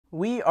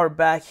We are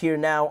back here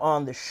now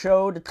on the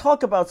show to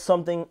talk about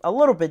something a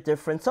little bit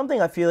different, something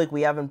I feel like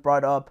we haven't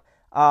brought up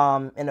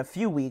in a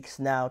few weeks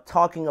now,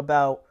 talking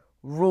about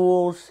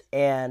rules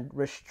and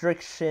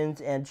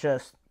restrictions and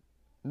just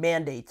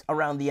mandates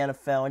around the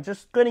NFL and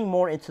just getting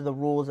more into the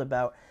rules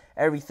about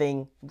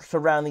everything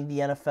surrounding the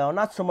NFL.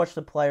 Not so much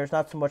the players,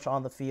 not so much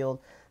on the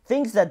field,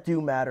 things that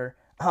do matter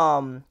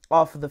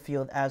off of the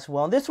field as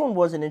well. And this one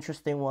was an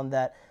interesting one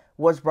that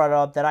was brought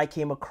up that I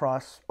came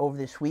across over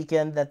this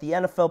weekend, that the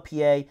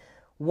NFLPA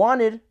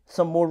wanted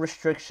some more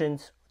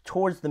restrictions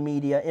towards the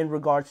media in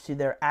regards to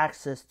their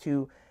access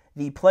to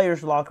the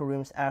players' locker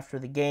rooms after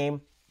the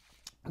game.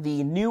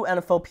 The new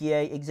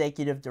NFLPA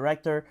executive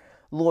director,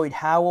 Lloyd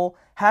Howell,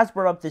 has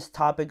brought up this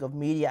topic of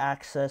media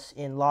access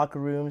in locker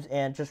rooms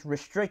and just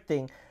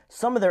restricting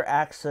some of their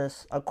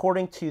access.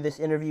 According to this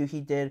interview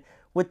he did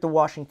with the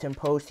Washington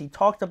Post, he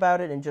talked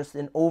about it in just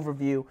an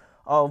overview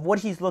of what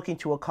he's looking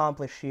to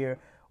accomplish here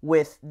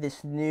with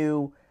this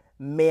new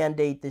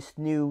mandate, this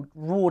new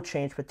rule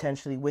change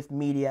potentially with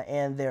media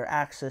and their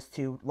access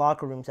to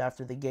locker rooms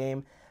after the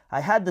game.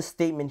 I had the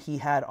statement he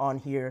had on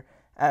here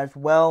as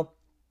well.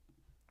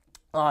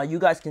 You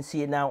guys can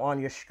see it now on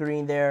your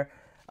screen there.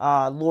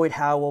 Lloyd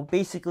Howell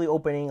basically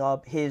opening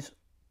up his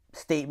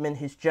statement,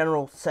 his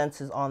general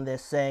senses on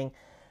this, saying,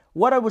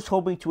 "What I was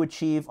hoping to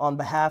achieve on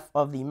behalf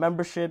of the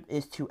membership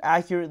is to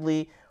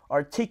accurately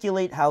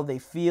articulate how they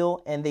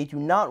feel, and they do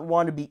not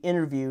want to be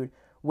interviewed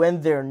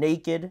when they're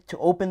naked, to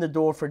open the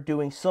door for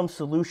doing some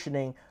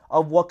solutioning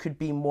of what could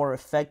be more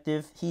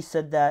effective." He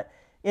said that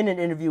in an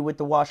interview with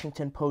the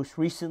Washington Post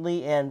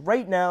recently, and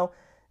right now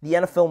the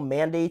NFL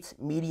mandates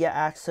media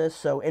access,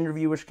 so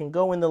interviewers can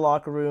go in the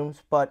locker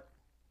rooms, but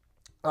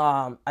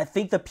I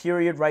think the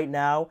period right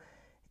now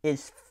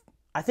is,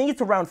 I think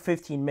it's around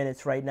 15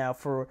 minutes right now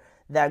for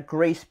that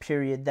grace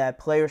period that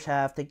players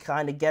have to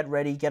kind of get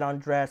ready, get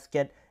undressed,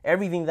 get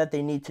everything that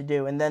they need to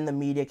do, and then the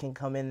media can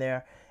come in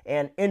there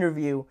and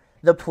interview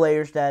the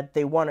players that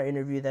they want to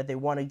interview, that they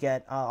want to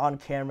get on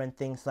camera and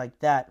things like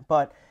that.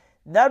 But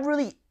that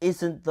really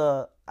isn't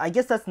I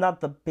guess that's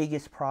not the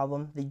biggest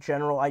problem, the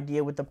general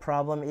idea with the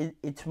problem.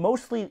 It's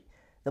mostly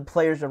the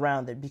players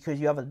around it, because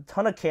you have a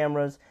ton of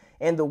cameras,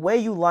 and the way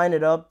you line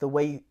it up, the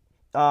way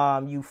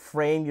you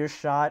frame your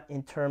shot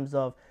in terms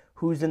of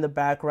who's in the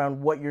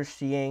background, what you're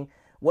seeing,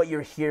 what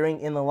you're hearing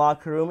in the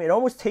locker room, it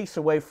almost takes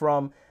away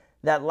from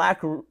the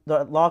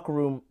locker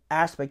room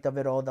aspect of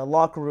it all, the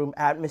locker room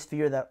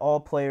atmosphere that all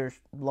players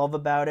love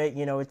about it.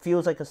 You know, it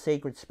feels like a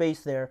sacred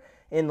space there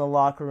in the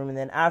locker room. And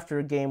then after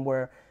a game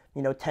where,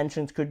 you know,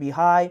 tensions could be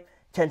high,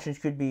 tensions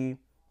could be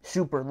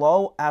super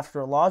low after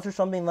a loss or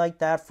something like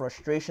that,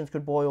 frustrations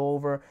could boil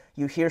over,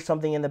 you hear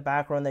something in the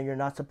background that you're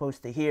not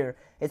supposed to hear.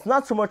 It's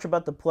not so much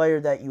about the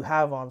player that you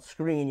have on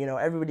screen. You know,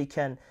 everybody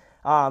can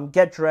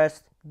get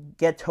dressed,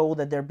 get told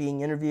that they're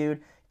being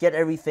interviewed, get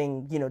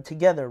everything, you know,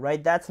 together,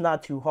 right? That's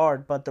not too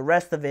hard. But the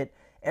rest of it,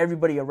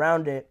 everybody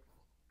around it,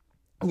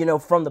 you know,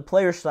 from the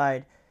player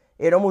side,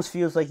 it almost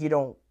feels like you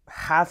don't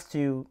have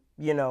to,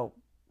 you know,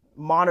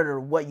 monitor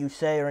what you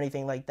say or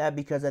anything like that,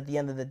 because at the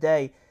end of the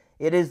day,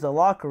 it is the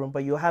locker room.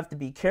 But you have to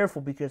be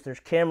careful because there's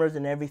cameras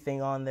and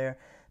everything on there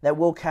that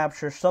will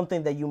capture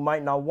something that you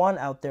might not want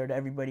out there to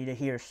everybody to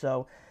hear.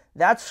 So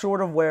that's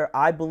sort of where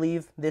I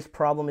believe this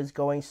problem is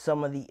going,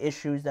 some of the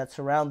issues that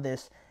surround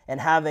this, and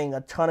having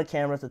a ton of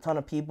cameras, a ton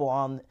of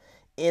people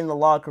in the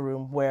locker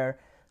room, where,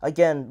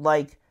 again,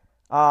 like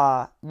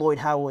Lloyd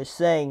Howell is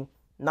saying,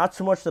 not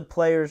so much the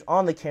players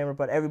on the camera,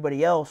 but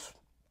everybody else,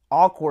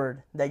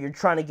 awkward that you're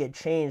trying to get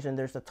changed, and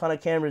there's a ton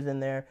of cameras in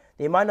there.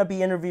 They might not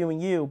be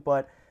interviewing you,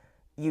 but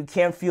you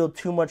can't feel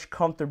too much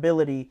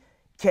comfortability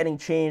getting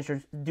changed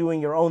or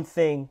doing your own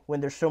thing when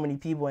there's so many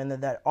people in there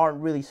that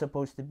aren't really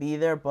supposed to be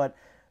there. But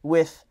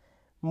with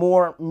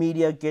more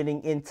media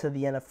getting into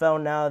the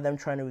NFL now, them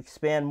trying to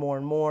expand more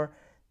and more,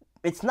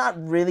 it's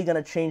not really going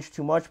to change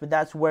too much, but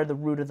that's where the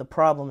root of the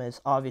problem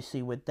is,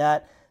 obviously, with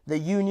that. The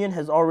union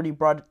has already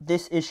brought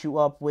this issue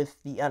up with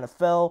the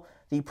NFL,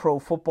 the Pro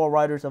Football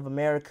Writers of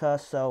America,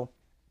 so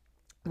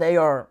they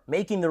are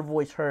making their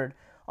voice heard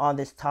on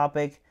this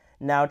topic,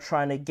 now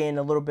trying to gain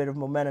a little bit of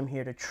momentum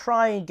here to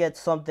try and get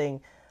something,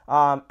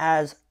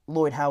 as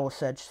Lloyd Howell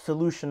said,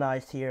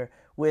 solutionized here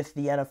with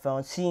the NFL,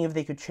 and seeing if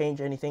they could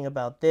change anything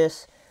about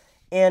this.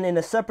 And in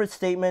a separate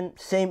statement,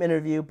 same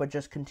interview, but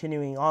just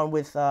continuing on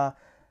with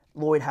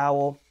Lloyd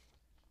Howell,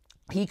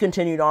 he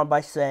continued on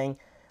by saying,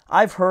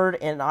 "I've heard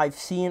and I've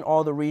seen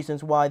all the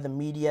reasons why the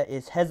media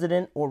is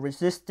hesitant or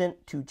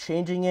resistant to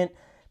changing it.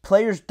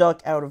 Players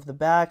duck out of the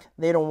back.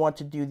 They don't want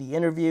to do the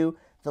interview.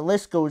 The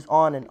list goes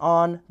on and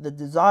on. The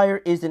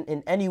desire isn't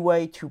in any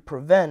way to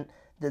prevent.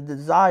 The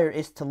desire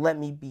is to let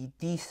me be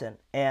decent."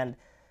 And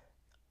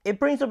it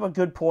brings up a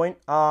good point.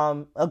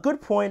 A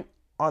good point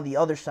on the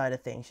other side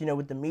of things. You know,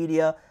 with the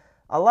media,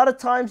 a lot of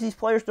times these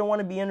players don't want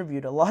to be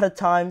interviewed. A lot of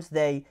times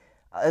they,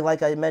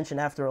 like I mentioned,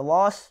 after a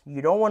loss,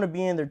 you don't want to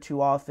be in there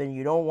too often.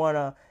 You don't want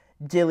to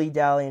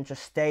dilly-dally and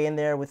just stay in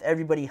there with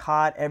everybody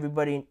hot,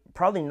 everybody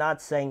probably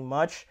not saying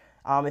much.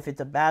 If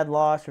it's a bad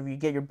loss or if you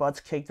get your butts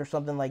kicked or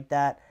something like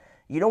that,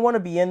 you don't want to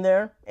be in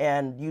there,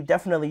 and you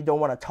definitely don't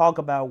want to talk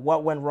about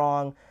what went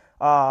wrong,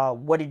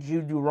 what did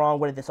you do wrong,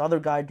 what did this other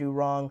guy do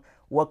wrong,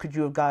 what could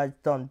you have guys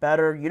done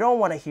better. You don't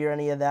want to hear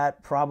any of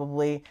that,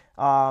 probably,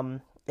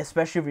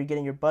 especially if you're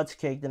getting your butts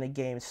kicked in a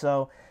game.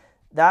 So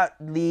that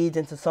leads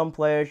into some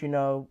players,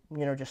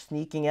 just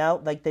sneaking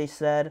out, like they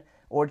said,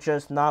 or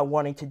just not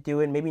wanting to do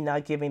it, maybe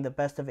not giving the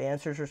best of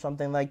answers or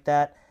something like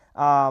that.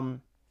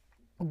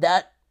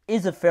 That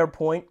is a fair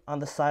point on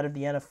the side of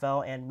the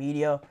NFL and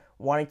media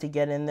wanting to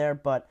get in there,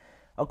 but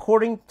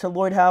according to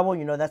Lloyd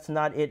Howell, that's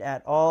not it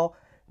at all.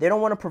 They don't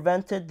want to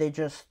prevent it. They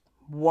just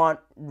want,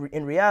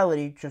 in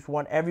reality, just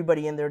want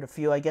everybody in there to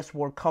feel, I guess,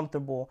 more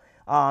comfortable,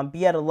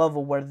 be at a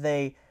level where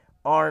they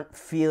aren't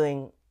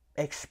feeling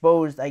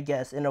exposed, I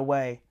guess, in a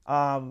way,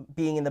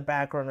 being in the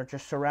background or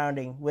just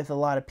surrounding with a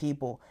lot of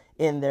people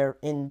in there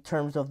in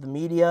terms of the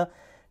media.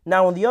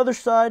 Now, on the other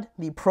side,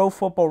 the Pro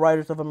Football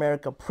Writers of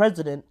America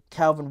president,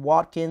 Calvin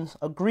Watkins,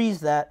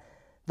 agrees that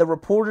the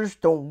reporters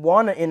don't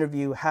want to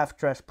interview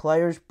half-dressed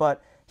players,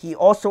 but he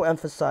also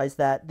emphasized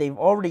that they've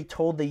already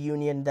told the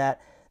union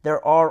that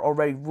there are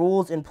already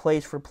rules in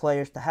place for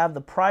players to have the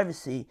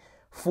privacy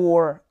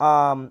for,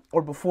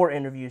 or before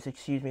interviews,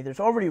 excuse me. There's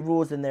already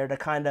rules in there to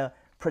kind of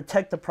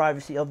protect the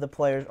privacy of the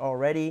players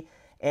already,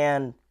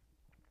 and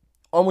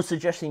almost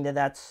suggesting that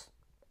that's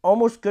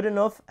almost good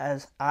enough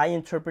as I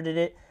interpreted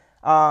it.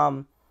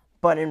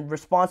 But in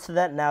response to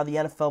that, now the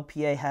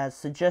NFLPA has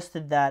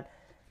suggested that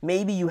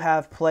maybe you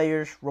have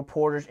players,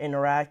 reporters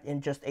interact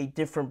in just a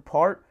different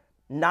part,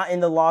 not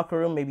in the locker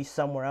room, maybe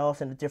somewhere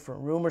else in a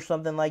different room or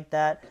something like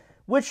that,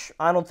 which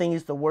I don't think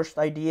is the worst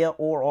idea,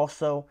 or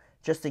also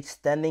just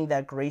extending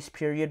that grace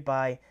period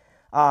by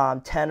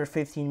 10 or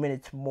 15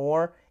 minutes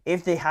more.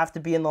 If they have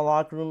to be in the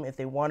locker room, if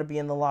they want to be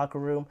in the locker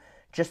room,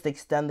 just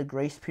extend the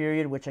grace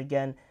period, which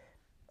again,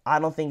 I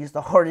don't think is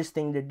the hardest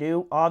thing to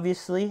do,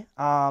 obviously.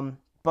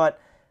 But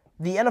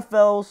the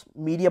NFL's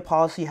media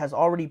policy has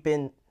already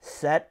been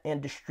set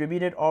and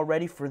distributed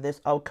already for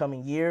this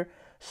upcoming year.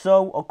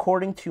 So,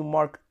 according to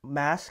Mark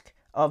Mask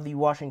of the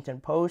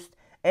Washington Post,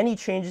 any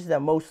changes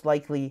that most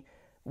likely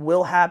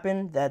will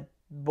happen that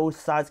both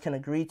sides can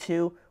agree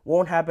to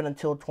won't happen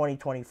until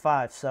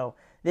 2025. So,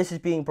 this is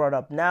being brought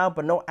up now,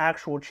 but no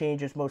actual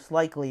changes most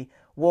likely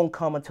won't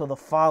come until the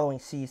following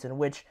season,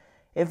 which,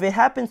 if it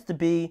happens to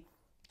be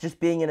just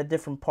being in a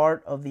different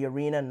part of the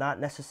arena, not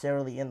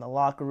necessarily in the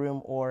locker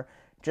room or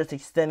just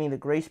extending the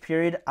grace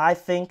period, I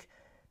think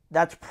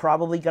that's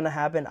probably going to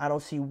happen. I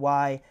don't see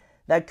why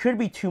that could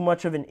be too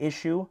much of an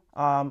issue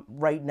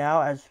right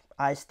now as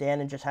I stand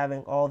and just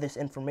having all this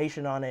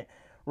information on it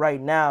right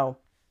now.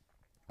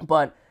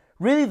 But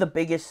really the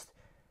biggest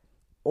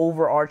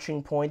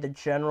overarching point, the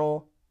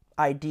general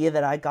idea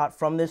that I got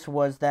from this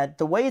was that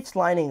the way it's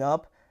lining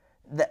up,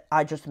 that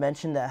I just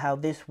mentioned, that how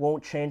this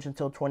won't change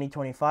until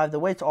 2025, the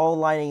way it's all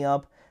lining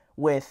up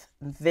with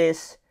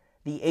this,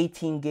 the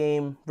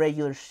 18-game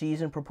regular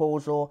season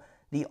proposal,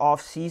 the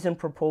off-season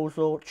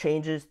proposal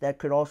changes that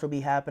could also be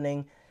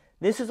happening,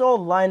 this is all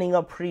lining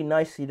up pretty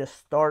nicely to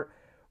start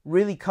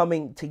really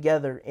coming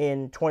together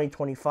in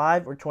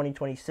 2025 or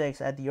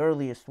 2026 at the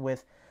earliest,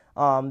 with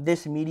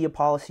this media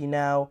policy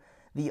now,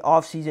 the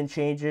off-season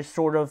changes,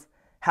 sort of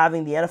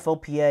having the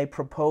NFLPA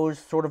propose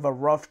sort of a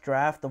rough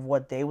draft of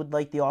what they would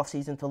like the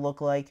offseason to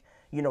look like,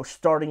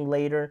 starting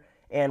later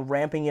and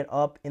ramping it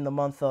up in the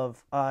month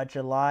of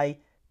July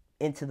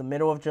into the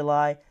middle of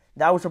July.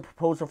 That was a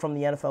proposal from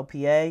the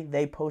NFLPA.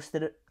 They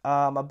posted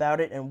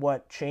about it and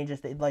what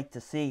changes they'd like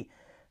to see.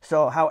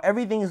 So how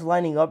everything is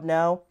lining up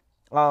now,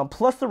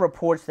 plus the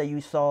reports that you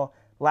saw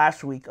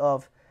last week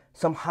of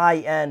some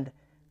high-end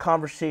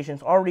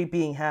conversations already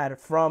being had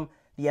from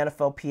the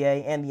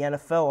NFLPA and the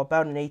NFL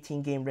about an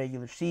 18-game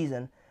regular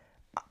season.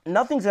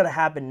 Nothing's going to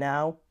happen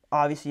now,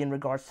 obviously, in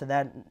regards to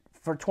that.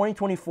 For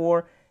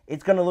 2024,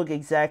 it's going to look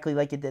exactly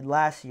like it did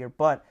last year.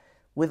 But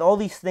with all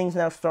these things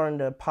now starting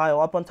to pile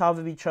up on top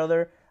of each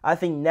other, I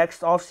think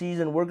next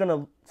offseason we're going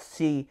to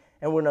see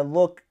and we're going to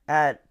look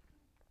at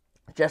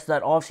just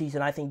that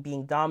offseason, I think,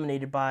 being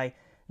dominated by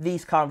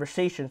these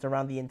conversations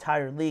around the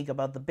entire league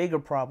about the bigger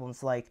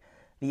problems like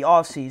the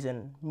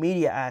offseason,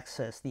 media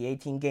access, the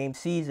 18-game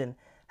season,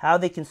 how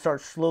they can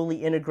start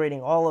slowly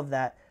integrating all of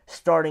that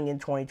starting in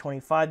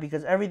 2025,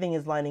 because everything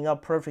is lining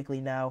up perfectly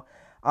now.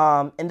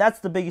 And that's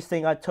the biggest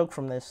thing I took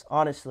from this,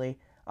 honestly.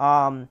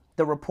 The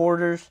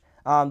reports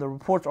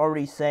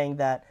already saying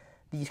that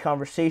these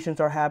conversations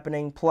are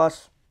happening.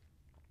 Plus,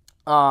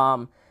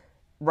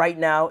 right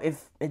now,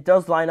 if it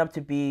does line up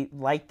to be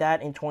like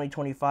that in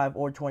 2025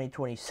 or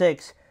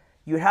 2026,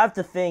 you'd have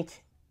to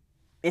think,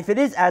 if it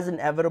is as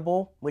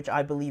inevitable, which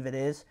I believe it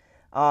is,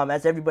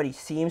 as everybody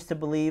seems to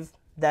believe,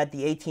 that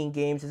the 18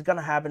 games is going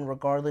to happen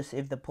regardless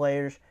if the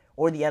players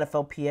or the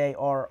NFLPA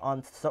are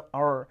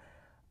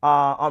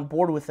on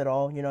board with it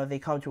all, they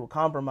come to a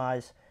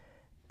compromise.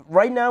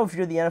 Right now, if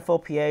you're the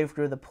NFLPA, if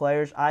you're the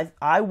players,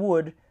 I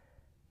would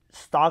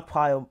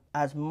stockpile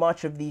as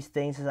much of these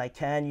things as I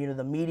can.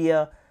 The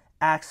media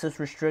access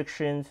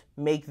restrictions,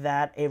 make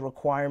that a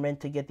requirement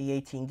to get the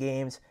 18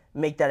 games,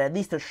 make that at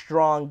least a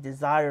strong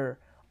desire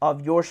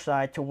of your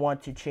side to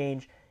want to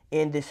change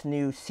in this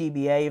new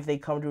CBA if they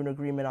come to an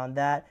agreement on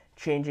that,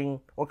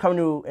 changing or come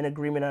to an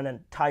agreement on an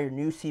entire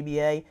new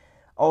CBA.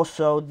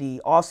 Also,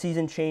 the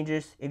offseason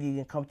changes, if you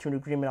can come to an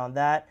agreement on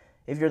that.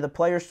 If you're the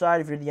player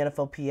side, if you're the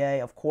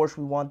NFLPA, of course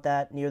we want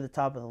that near the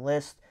top of the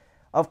list.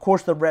 Of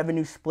course, the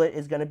revenue split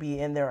is going to be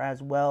in there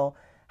as well.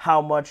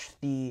 How much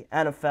the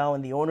NFL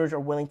and the owners are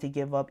willing to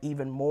give up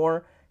even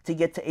more to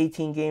get to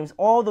 18 games.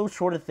 All those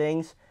sort of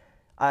things.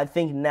 I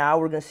think now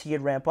we're going to see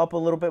it ramp up a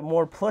little bit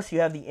more. Plus, you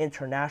have the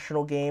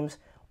international games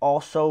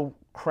also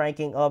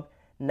cranking up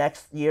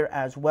next year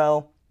as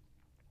well.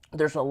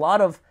 There's a lot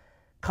of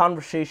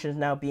conversations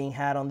now being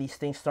had on these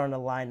things starting to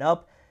line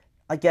up.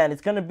 Again,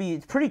 it's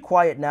pretty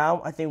quiet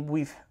now. I think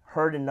we've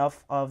heard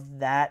enough of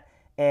that,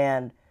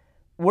 and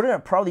we're going to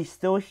probably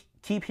still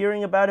keep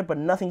hearing about it, but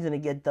nothing's going to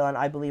get done,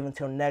 I believe,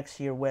 until next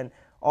year when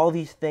all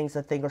these things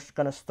I think are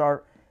going to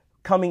start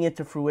coming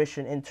into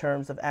fruition in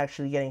terms of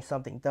actually getting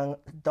something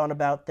done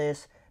about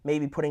this,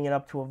 maybe putting it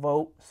up to a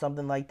vote,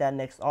 something like that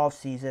next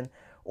offseason,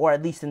 or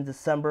at least in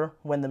December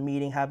when the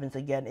meeting happens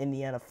again in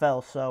the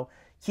NFL. So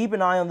keep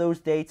an eye on those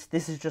dates.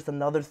 This is just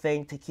another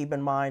thing to keep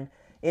in mind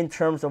in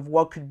terms of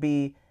what could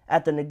be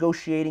at the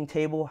negotiating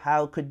table.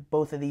 How could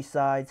both of these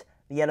sides,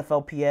 the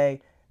NFLPA,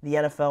 the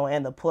NFL,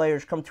 and the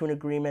players, come to an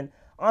agreement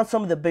on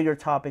some of the bigger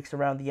topics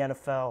around the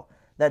NFL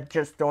that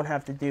just don't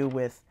have to do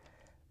with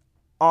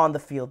on the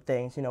field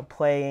things,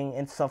 playing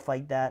and stuff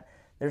like that.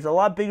 There's a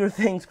lot bigger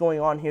things going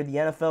on here. The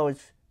NFL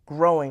is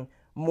growing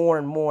more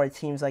and more, it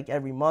seems like,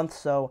 every month.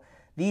 So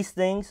these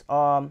things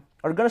are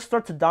going to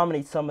start to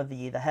dominate some of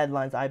the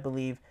headlines, I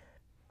believe,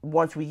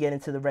 once we get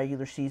into the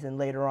regular season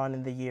later on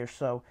in the year.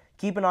 So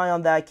keep an eye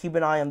on that. Keep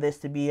an eye on this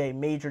to be a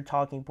major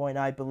talking point,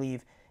 I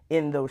believe,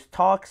 in those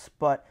talks.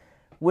 But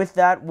with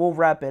that, we'll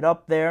wrap it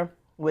up there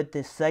with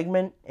this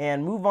segment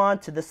and move on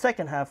to the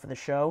second half of the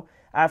show.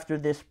 After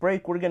this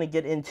break, we're going to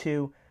get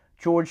into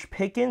George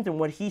Pickens and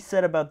what he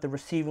said about the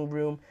receiving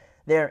room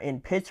there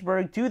in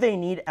Pittsburgh. Do they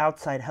need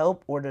outside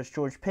help, or does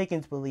George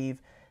Pickens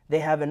believe they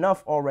have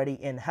enough already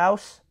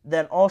in-house?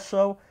 Then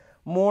also,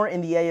 more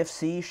in the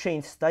AFC,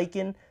 Shane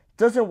Steichen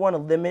doesn't want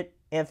to limit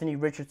Anthony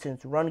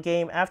Richardson's run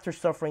game after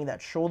suffering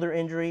that shoulder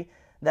injury.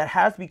 That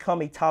has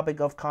become a topic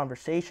of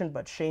conversation,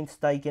 but Shane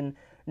Steichen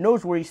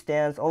knows where he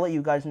stands. I'll let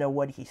you guys know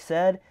what he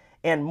said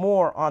and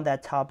more on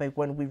that topic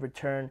when we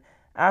return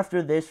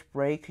after this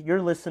break.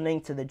 You're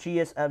listening to the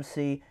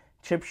GSMC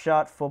Chip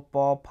Shot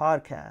Football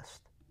Podcast.